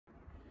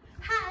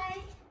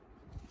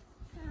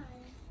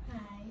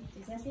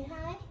say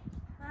hi.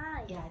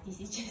 Hi. Yeah, this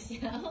is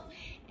Giselle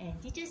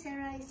and teacher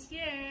Sarah is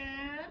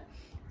here.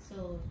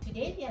 So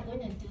today we are going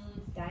to do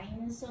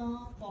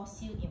dinosaur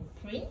fossil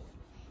imprint.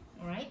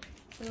 Alright,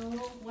 so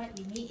what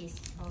we need is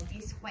all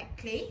this white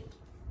clay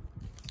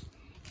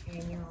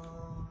and your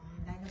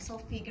dinosaur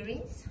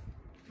figurines,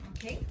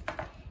 okay,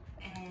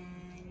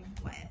 and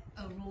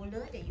a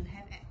roller that you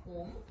have at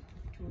home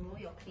to roll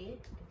your clay,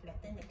 to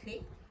flatten the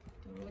clay,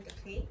 to roll the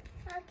clay.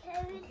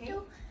 Okay, we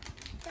do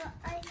the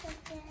ice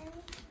again.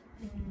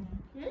 Can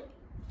we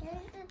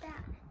do the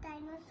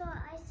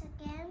dinosaur ice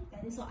again?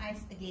 Dinosaur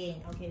ice again.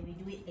 Okay, we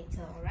do it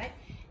later, alright?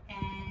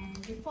 And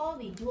before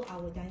we do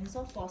our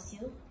dinosaur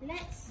fossil,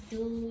 let's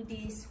do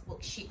this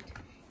worksheet.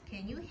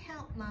 Can you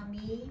help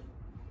Mommy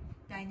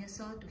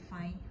Dinosaur to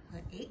find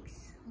her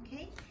eggs?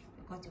 Okay,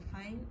 you got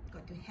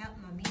to help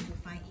Mommy to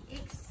find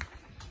eggs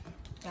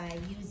by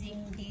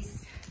using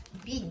these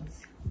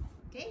beans.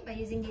 Okay, by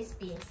using these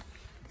beans.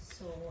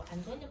 So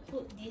I'm going to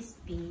put these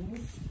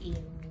beans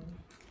in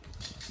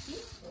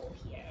this bowl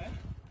here,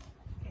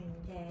 and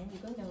then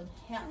you're going to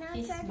help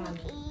this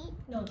Mommy.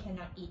 No,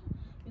 cannot eat.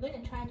 You're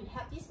going to try to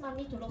help this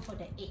Mommy to look for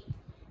the egg.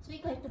 So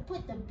you're going to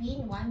put the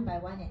bean one by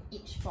one in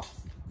each box,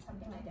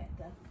 something like that,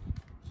 girl.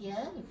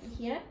 Here, you put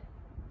here.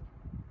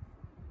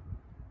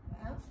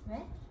 Well,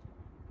 where?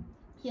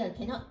 Here,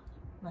 cannot.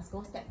 Must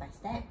go step by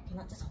step.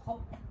 Cannot just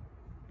hop.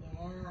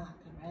 Yeah,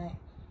 correct.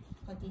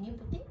 Continue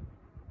putting.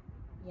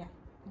 Yeah.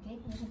 Okay,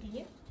 can you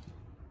continue?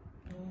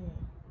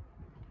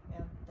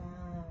 Well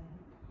done.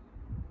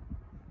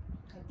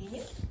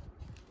 Continue.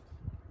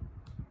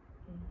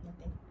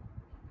 Nothing.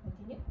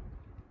 Continue.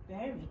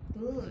 Very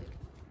good.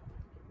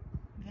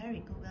 Very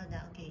good. Well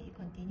done. Okay, you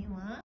continue.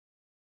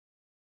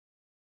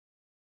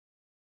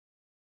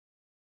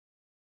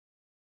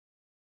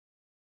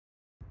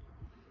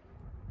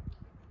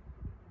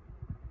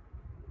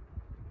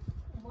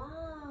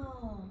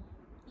 Wow.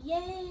 Yay!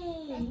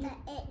 That's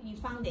the egg. You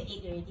found the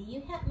egg already.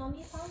 You helped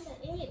Mommy found the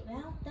egg.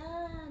 Well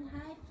done.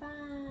 High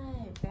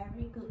five.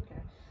 Very good,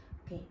 girl.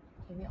 Okay,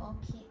 can we all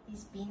keep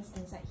these beans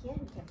inside here?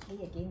 We can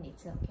play again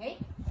later, okay?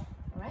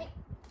 Alright?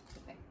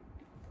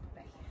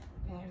 Back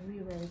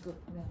here. Very good.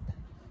 Well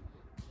done.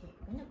 Okay,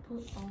 I'm gonna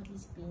put all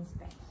these beans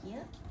back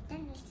here.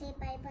 Then we say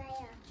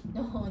bye-bye.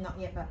 No, not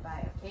yet.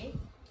 Bye-bye, okay?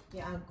 We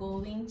are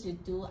going to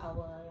do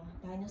our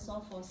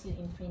dinosaur fossil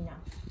imprint now.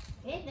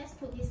 Okay, let's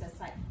put this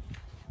aside.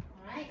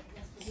 Alright,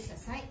 let's put this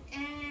aside.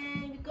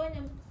 And we're going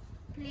to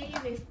play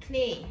with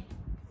clay.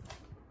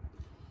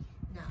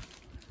 Now,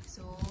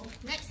 so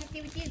next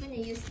activity, you're going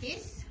to use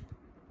this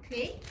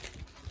clay.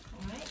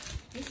 Alright,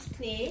 this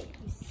clay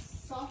is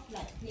soft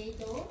like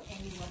Play-Doh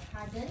and it will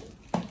harden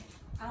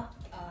out.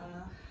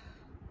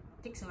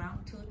 Takes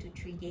around 2 to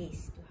 3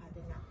 days to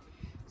harden out.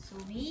 So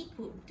we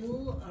could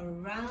do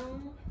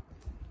around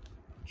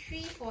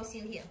 3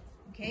 fossil here.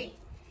 Okay,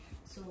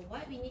 so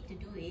what we need to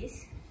do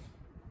is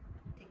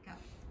take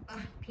out,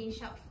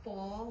 pinch out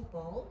 4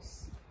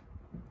 balls.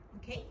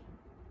 Okay,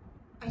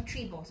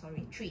 3 balls,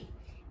 sorry, 3,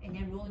 and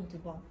then roll into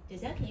ball.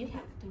 Giselle, can you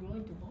help to roll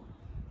into ball?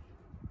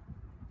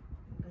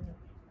 I'm gonna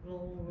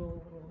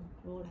roll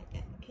like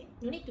that. Okay,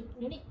 you no need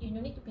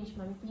to pinch.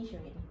 Mommy pinch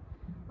already.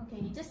 Okay,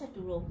 you just have to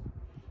roll.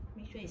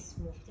 Make sure it's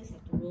smooth. Just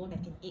have to roll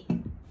like an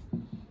egg.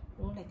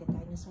 Roll like a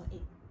dinosaur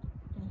egg.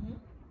 Okay,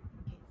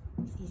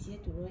 it's easier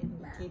to roll it on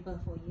the table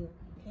for you.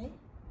 Okay.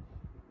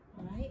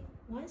 Alright.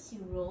 Once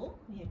you roll,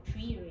 we have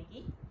 3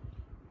 already.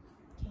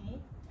 Okay.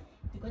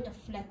 You're going to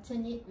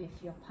flatten it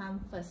with your palm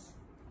first.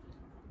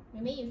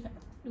 Maybe you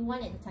do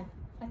one at a time.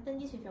 Flatten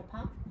this with your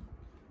palm.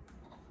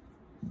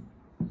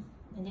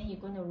 And then you're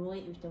going to roll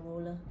it with the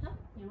roller.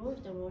 You roll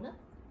with the roller.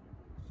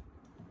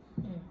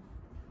 Okay,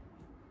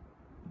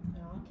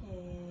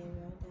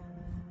 well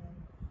done.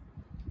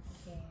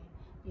 Okay.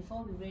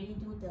 Before we really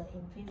do the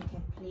imprint, we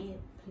can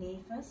play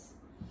first.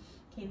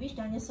 Okay, which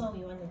dinosaur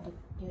you want to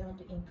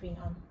imprint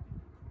on?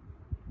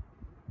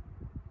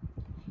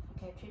 You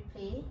can actually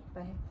play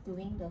by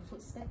doing the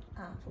footprint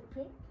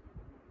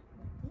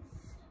like this.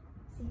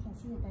 So you can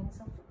see the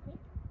dinosaur footprint.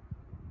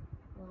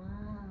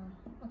 Wow.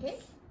 Okay.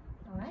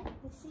 All right.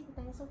 Let's see the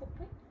dinosaur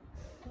footprint.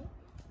 Okay.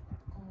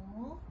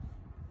 Oh.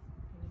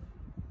 Then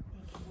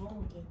you can roll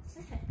again. It's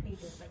just like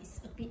Play-Doh, but it's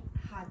a bit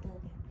harder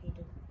than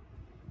Play-Doh.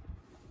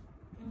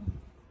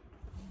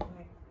 All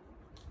right.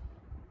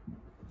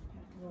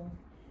 Have to roll.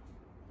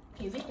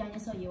 Okay, which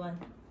dinosaur you want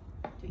to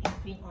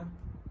imprint on?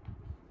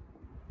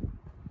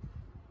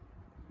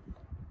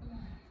 Okay.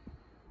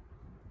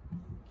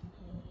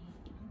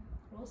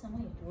 Roll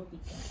someone, you have to roll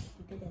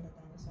bigger than the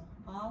dinosaur.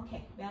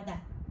 Okay, well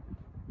done.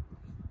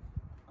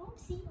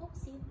 Oopsie,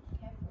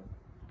 careful.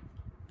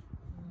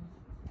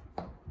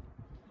 Okay,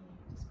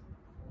 just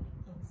put it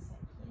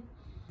inside here.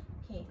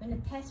 Okay, I'm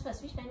going to test first.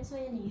 Which dinosaur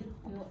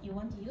you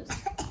want to use?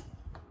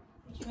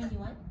 Which one you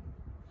want?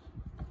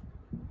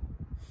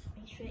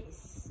 Make sure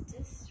it's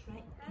just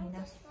right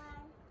enough.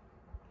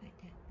 Like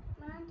that.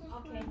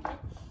 Okay,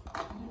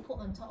 you put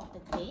on top of the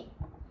clay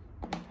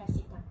and press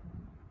it down.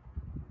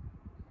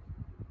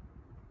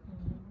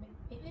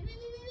 Wait.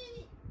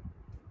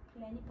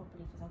 Plan it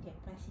properly first. Okay,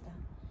 press it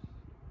down.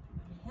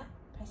 Yeah,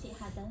 press it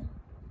harder.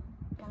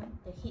 Down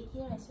the head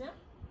here as well.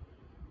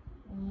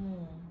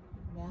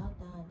 Well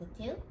done. The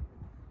tail.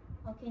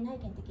 Okay, now you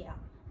can take it out.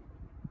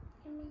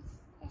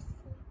 Let's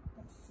see.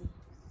 Let's see.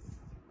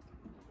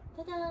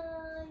 Ta-da!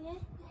 Yeah,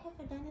 you have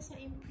a dinosaur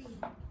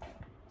imprint.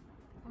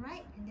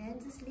 Alright, and then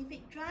just leave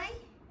it dry.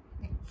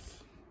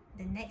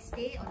 The next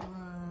day or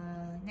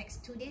the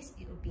next 2 days,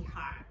 it will be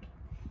hard.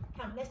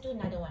 Come, let's do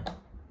another one.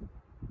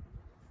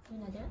 Do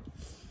another.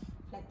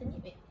 Flatten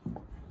it. Wait,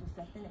 to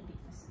flatten a bit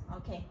first.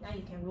 Okay, now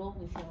you can roll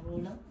with your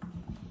roller.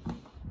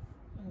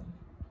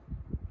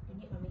 You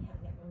need mommy help.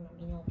 Let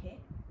mommy know, okay?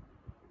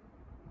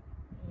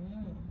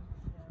 Well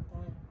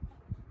done.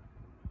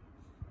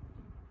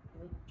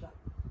 Good job.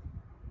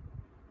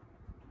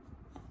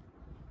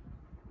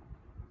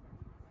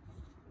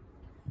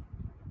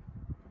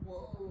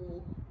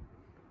 Whoa.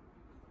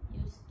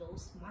 Use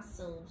those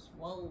muscles.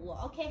 Whoa.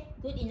 Okay,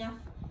 good enough.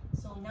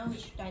 So now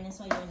which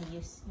dinosaur you want to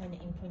use? You want to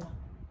imprint on?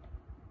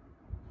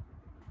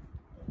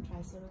 The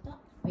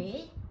Triceratops.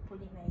 Wait, pull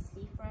it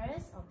nicely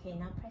first. Okay,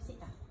 now press it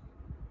down.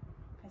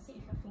 Press it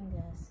with your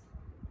fingers.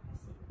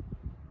 Press it.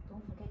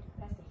 Don't forget to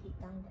press the head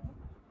down there.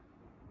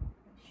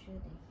 Make sure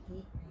the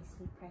head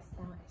nicely pressed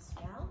down as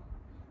well.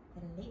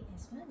 The leg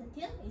as well. The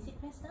tail, is it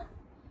pressed down?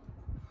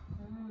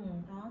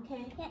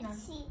 Okay.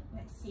 Let's see.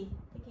 Let's see.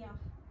 Take it off.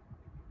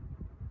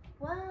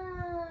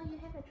 Wow, you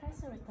have a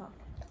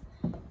Triceratops.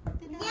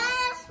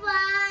 Last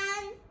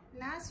one.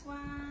 Last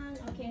one.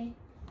 Okay.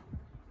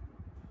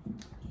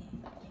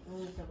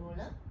 Roll the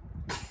roller.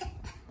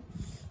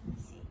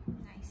 Let's see.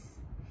 Nice.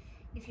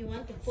 If you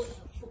want to put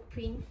a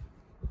footprint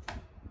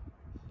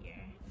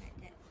here, like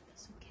that,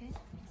 that's okay.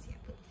 Let's see, I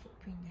put the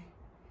footprint there.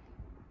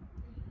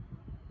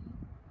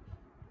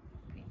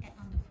 Add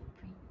on the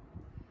footprint.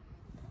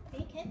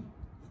 Okay, can?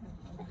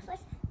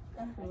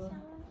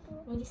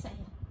 Roll this side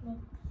here. No.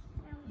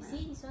 You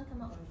see, this one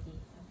come out already.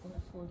 I'm going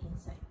to fold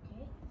inside.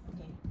 Okay?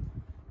 Okay.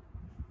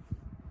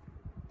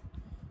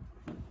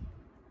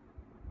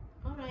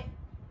 Alright.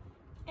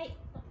 Hey,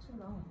 not too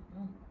long.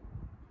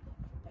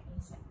 Back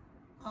inside.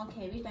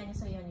 Okay, which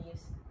dinosaur you want to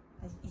use?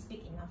 It's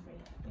big enough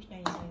already. Which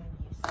dinosaur you want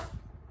to use?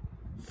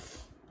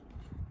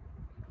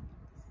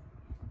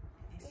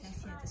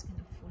 Access here, just going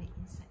to fold it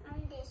inside. On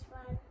this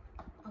one.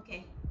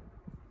 Okay.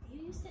 Do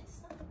you use that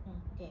just now? No.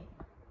 Okay.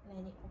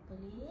 Land it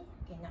properly.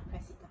 Okay, now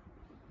press it down.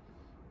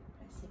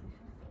 Press it with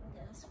your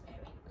fingers.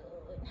 Very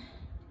good.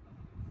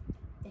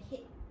 The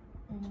head.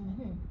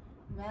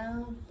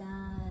 Well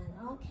done.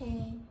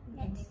 Okay.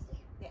 Let's see.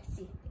 Let's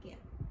see. Take it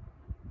out.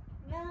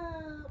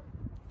 Well.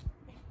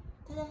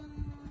 Ta-da!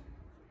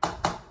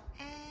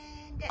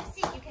 And that's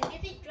it. You can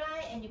leave it dry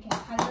and you can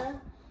color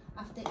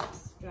after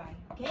it's dry.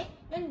 Okay?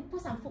 Then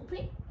put some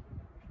footprint.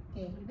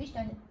 Okay, you wish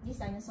this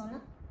dinosaur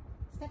now?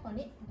 Step on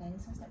it.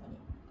 Dinosaur, step on it.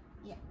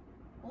 Yeah.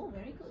 Oh,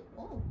 very good.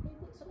 Oh, very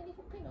good. So many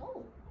footprint.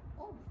 Oh,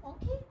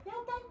 okay.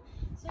 Well done.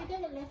 So you're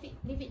gonna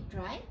leave it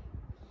dry.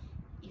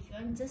 If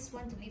you just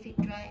want to leave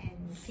it dry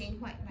and paint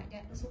white like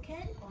that also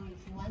can, or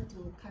if you want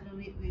to color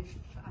it with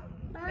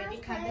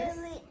red colors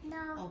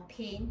or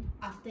paint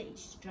after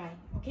it's dry.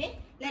 Okay?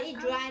 Let it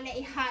dry, let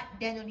it hard,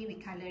 then only we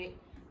color it.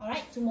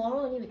 Alright,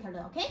 tomorrow only we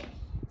color, okay?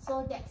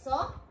 So that's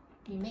all.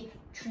 We make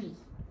 3.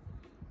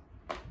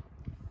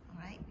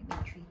 Alright, we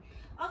make 3.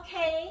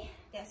 Okay,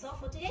 that's all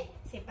for today.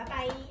 Say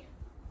bye-bye.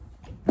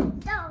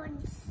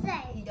 Don't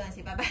say. You don't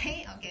say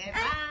bye-bye? Okay,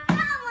 bye.